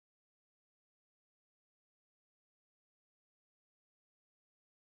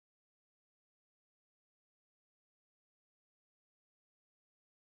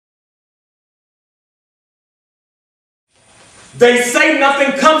They say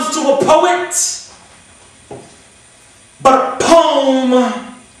nothing comes to a poet but a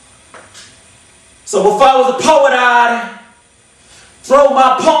poem. So if I was a poet, I'd throw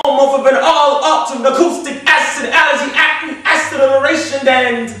my poem off of an all-optimum acoustic acid, allergy, acne, acid alliteration,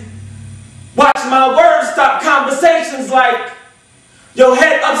 and watch my words stop conversations like your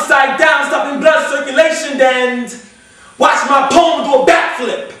head upside down, stopping blood circulation, and watch my poem do a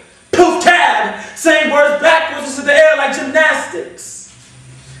backflip, poof tab, saying words backwards into the air like gymnastics.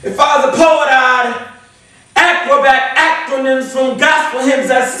 If I was a poet, I'd acrobat acronyms from gospel hymns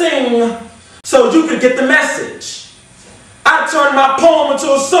I sing so you could get the message. I'd turn my poem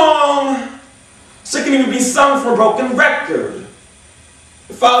into a song so it can even be sung from a broken record.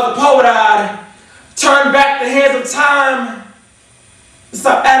 If I was a poet, I'd turn back the hands of time and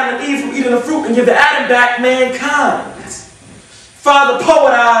stop Adam and Eve from eating the fruit and give the Adam back mankind. If I was a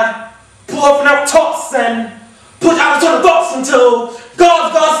poet, I'd pull up enough thoughts and push out a ton of thoughts until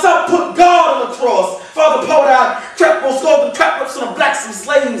God's self put God on the cross. If I was a poet, I'd trap on skulls and trap ups on blacks and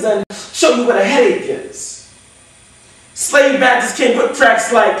slaves and show you where the headache is. Slave Baptists can't put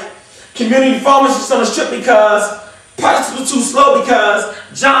tracks like community pharmacists on the strip because prices were too slow because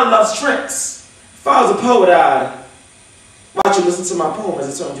John loves tricks. If I was a poet, I'd watch you listen to my poem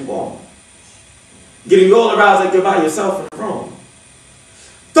as it turns you on, getting you all aroused like you're by yourself in the room.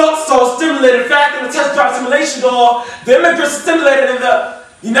 Thoughts so stimulated, fact in the test drive simulation door, the immigrants stimulated in the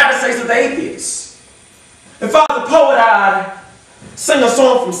United States of the atheists. If I was a poet, I'd sing a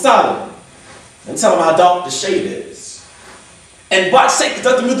song from Solomon and tell them how dark the shade is. And watch Shake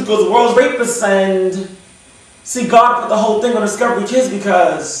conduct the music goes the world's rapists and see God put the whole thing on Discovery Kids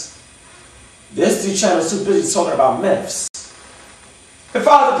because the History Channel is too busy talking about myths. If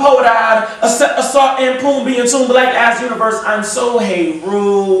I was a poet, I'd assault and poem be in tune black ass universe. I'm so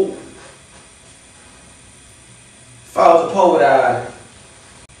rude. If I was a poet, I'd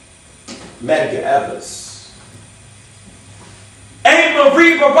Jamaica Ave.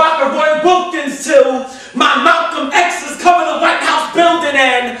 Marie Barack Roy Wilkins till my Malcolm X's cover the White House building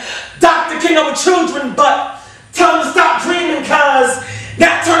and Dr. King over children, but tell them to stop dreaming cause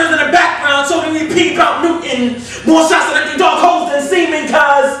Nat Turner's in the background so we repeat about Newton. More shots of empty dog holes than semen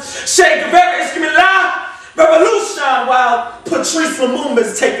cause Che Guevara is screaming la revolution while Patrice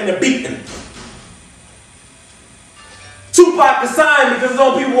Lumumba's taking a beating. Tupac is signed because his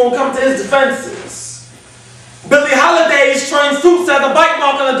own people won't come to his defenses. Billie Holiday's trained suits as a bite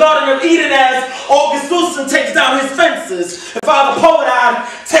mark in the Garden of Eden as August Wilson takes down his fences. If I was a poet, I'd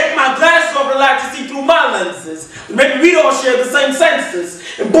take my glasses over the lab to see through my lenses. Maybe we'd all share the same senses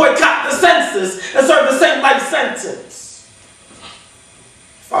and boycott the census and serve the same life sentence.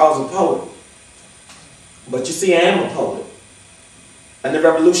 If I was a poet. But you see, I am a poet. And the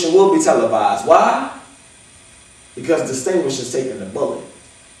revolution will be televised. Why? Because Distunguish is taking the bullet.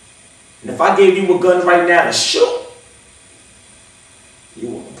 And if I gave you a gun right now to shoot, you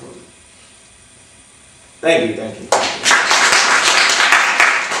won't put it. Thank you, thank you.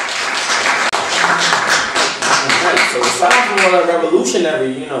 Okay, so aside from all that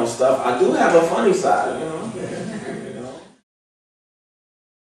revolutionary, stuff, I do have a funny side,